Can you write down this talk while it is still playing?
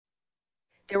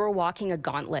They were walking a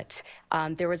gauntlet.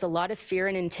 There was a lot of fear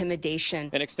and intimidation.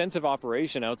 An extensive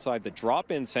operation outside the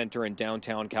Drop-In Centre in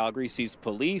downtown Calgary sees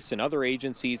police and other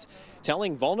agencies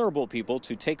telling vulnerable people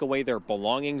to take away their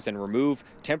belongings and remove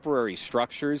temporary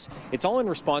structures. It's all in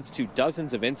response to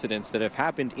dozens of incidents that have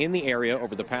happened in the area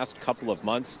over the past couple of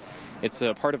months. It's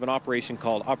a part of an operation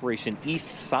called Operation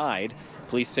East Side.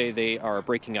 Police say they are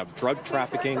breaking up drug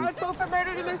trafficking.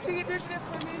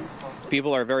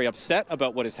 People are very upset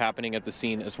about what is happening at the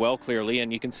scene as well, clearly,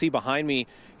 and you can see behind me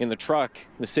in the truck,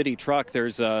 the city truck,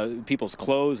 there's people's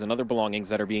clothes and other belongings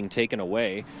that are being taken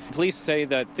away. Police say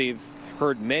that they've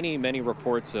heard many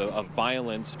reports of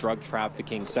violence, drug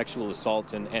trafficking, sexual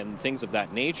assault, and things of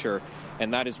that nature,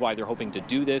 and that is why they're hoping to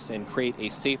do this and create a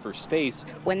safer space.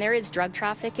 When there is drug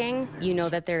trafficking, you know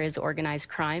that there is organized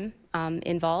crime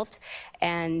involved,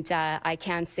 and I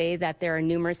can say that there are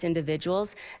numerous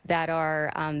individuals that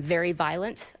are very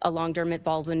violent along Dermot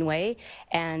Baldwin Way,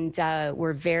 and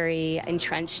were very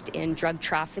entrenched in drug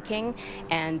trafficking,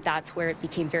 and that's where it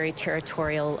became very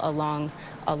territorial along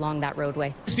that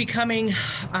roadway. It's becoming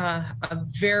a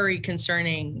very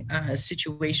concerning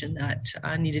situation that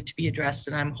needed to be addressed,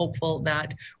 and I'm hopeful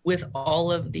that with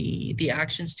all of the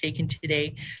actions taken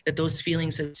today, that those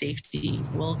feelings of safety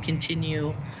will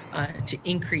continue to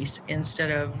increase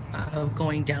instead of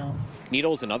going down.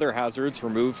 Needles and other hazards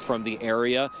removed from the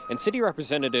area, and city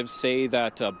representatives say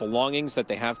that belongings that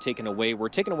they have taken away were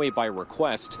taken away by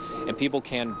request, and people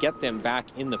can get them back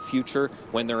in the future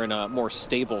when they're in a more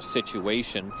stable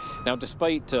situation. Now,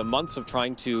 despite months of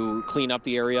trying to clean up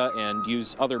the area and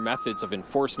use other methods of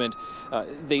enforcement,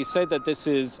 they said that this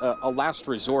is a last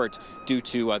resort due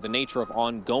to the nature of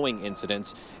ongoing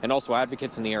incidents, and also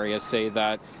advocates in the area say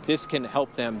that this can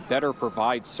help them better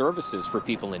provide services for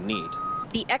people in need.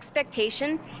 The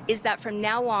expectation is that from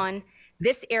now on,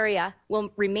 this area will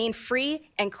remain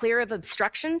free and clear of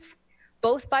obstructions,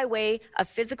 both by way of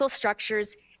physical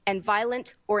structures and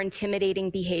violent or intimidating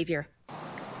behavior.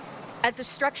 As the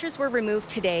structures were removed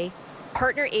today,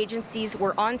 partner agencies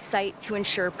were on site to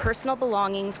ensure personal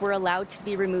belongings were allowed to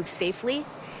be removed safely,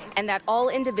 and that all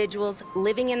individuals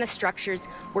living in the structures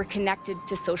were connected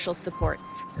to social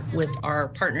supports. With our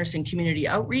partners in community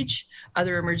outreach,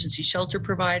 other emergency shelter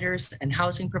providers, and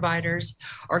housing providers,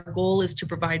 our goal is to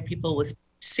provide people with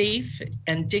safe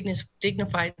and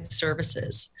dignified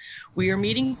services. We are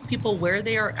meeting people where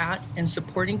they are at and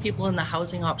supporting people in the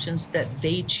housing options that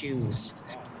they choose.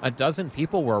 A dozen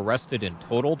people were arrested in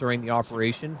total during the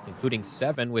operation, including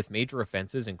 7 with major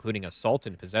offenses, including assault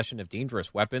and possession of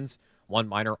dangerous weapons. 1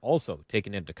 minor also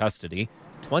taken into custody.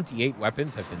 28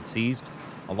 weapons have been seized,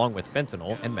 along with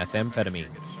fentanyl and methamphetamine.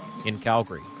 In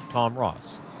Calgary, Tom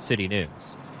Ross, City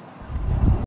News.